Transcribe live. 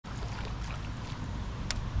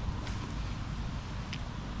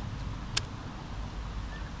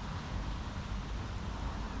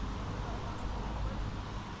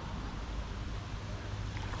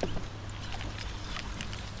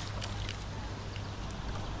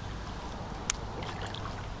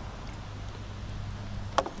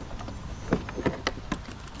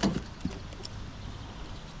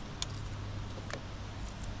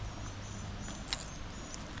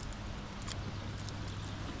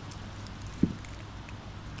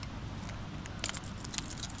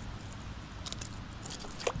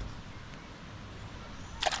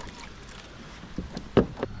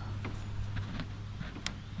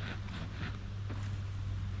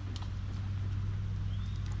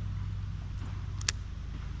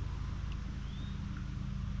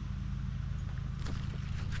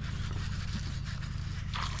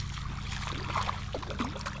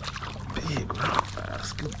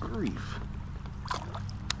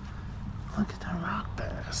Look at that rock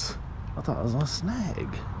bass. I thought it was on a snag.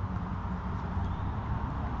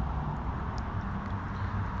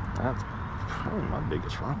 That's probably my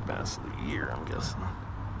biggest rock bass of the year, I'm guessing.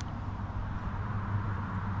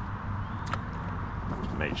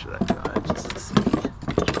 Let's measure that guy just to see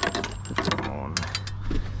what's going on.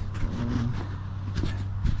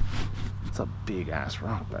 It's a big ass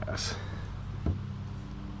rock bass.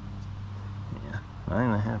 Yeah,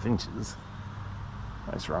 9.5 inches.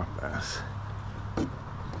 Nice rock bass.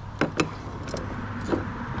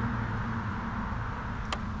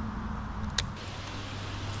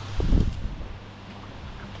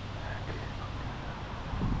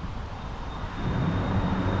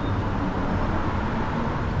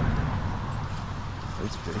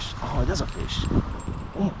 There's a fish. Oh, that's a fish.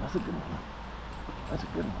 Damn, that's a good one. That's a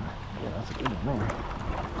good one. Yeah, that's a good one there.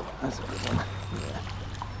 That's a good one. Yeah.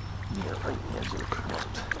 Yeah, right in the edge of the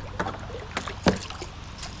current.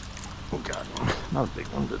 Got him. Not a big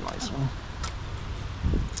one, but a nice one.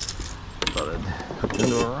 Thought I'd hooked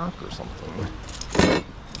into a rock or something.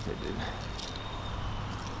 They did.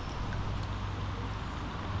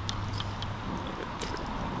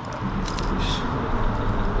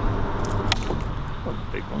 Not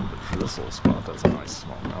a big one, but for this little spot, that's a nice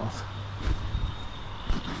smallmouth.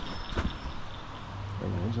 Right in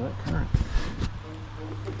the edge of that current.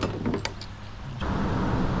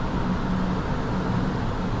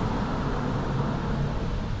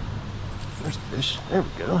 There's a fish. There we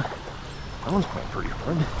go. That one's playing pretty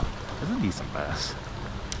hard. That's a decent bass.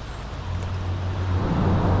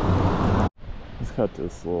 Let's cut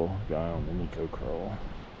this little guy on the Nico curl.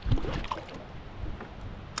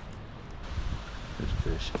 There's a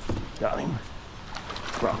fish. Got him.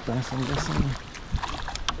 Rock bass, I'm guessing.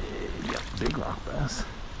 Yeah, big rock bass.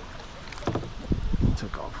 He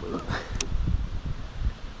took off with it.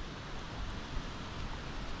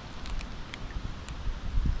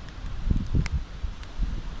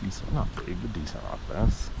 Decent, not big, but decent rock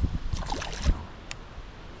bass.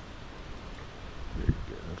 Very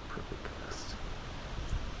good, that's a perfect cast.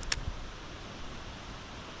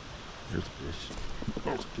 There's a fish.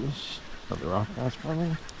 There's a fish. Another rock bass,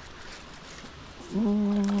 probably. No,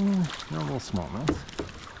 a little smallmouth.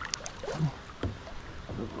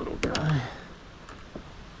 The little guy.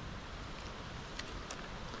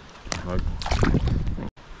 There you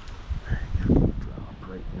go. Drop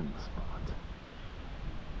right in the spot.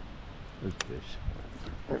 There's a fish.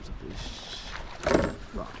 There's a fish.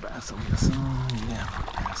 Rock bass, I'm guessing. Yeah, rock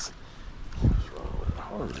bass. He was running with it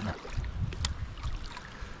hard.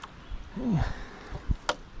 Hey.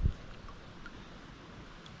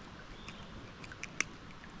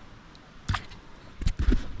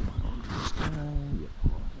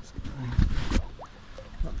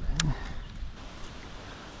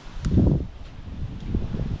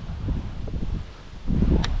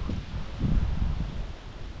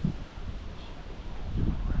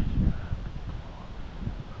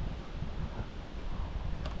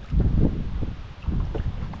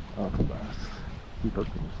 He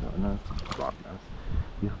hooked himself. No, it's rock bass.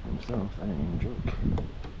 He hooked himself. I didn't even joke.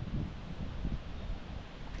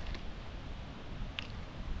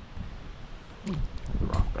 The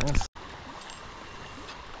rock bass.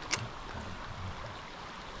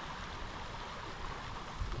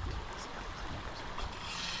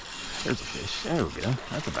 There's a fish. There we go.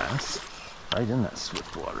 That's a bass. Right in that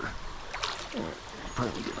swift water.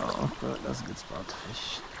 Probably get off, but that's a good spot to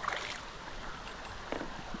fish.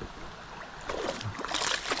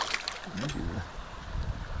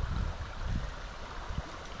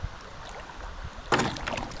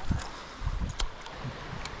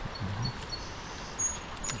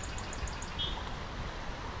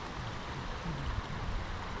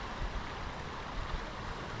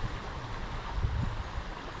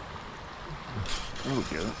 There we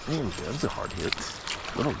go. There we go. That's a hard hit.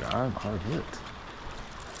 Little guy, hard hit.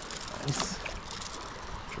 Nice.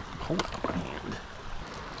 Took the pole out of my hand.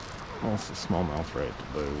 Well, it's a smallmouth right at the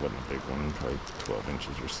bow. Wasn't a big one, probably 12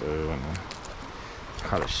 inches or so. And I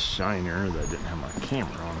caught a shiner that I didn't have my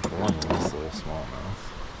camera on for one of this little smallmouth.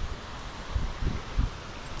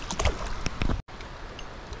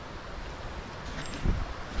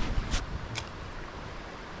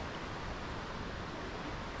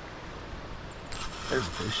 There's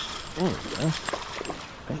a fish. There we go.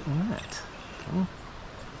 Right in that. Okay.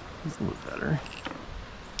 He's a little better.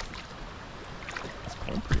 It's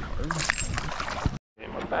pulling pretty hard. Okay,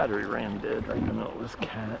 my battery ran dead right in the middle of this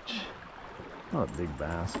catch. Not a big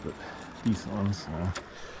bass, but decent ones.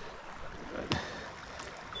 But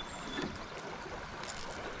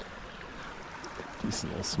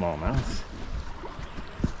decent little smallmouth.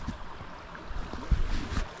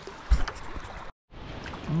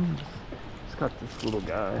 Just got this little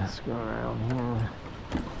guy screwing around here.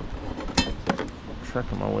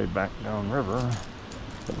 Trekking my way back downriver.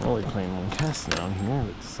 I'm really playing one cast down here,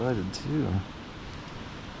 but decided to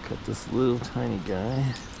cut this little tiny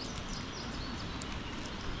guy.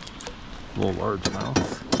 Little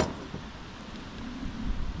largemouth.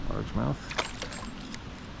 Largemouth.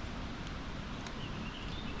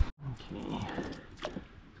 Okay.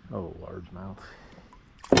 Oh, largemouth.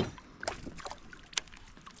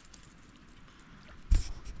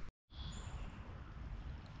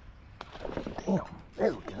 Damn,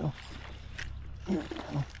 there we go. There we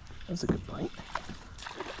go. That's a good bite.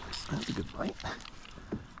 That's a good bite.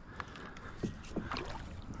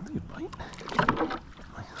 That's a good bite.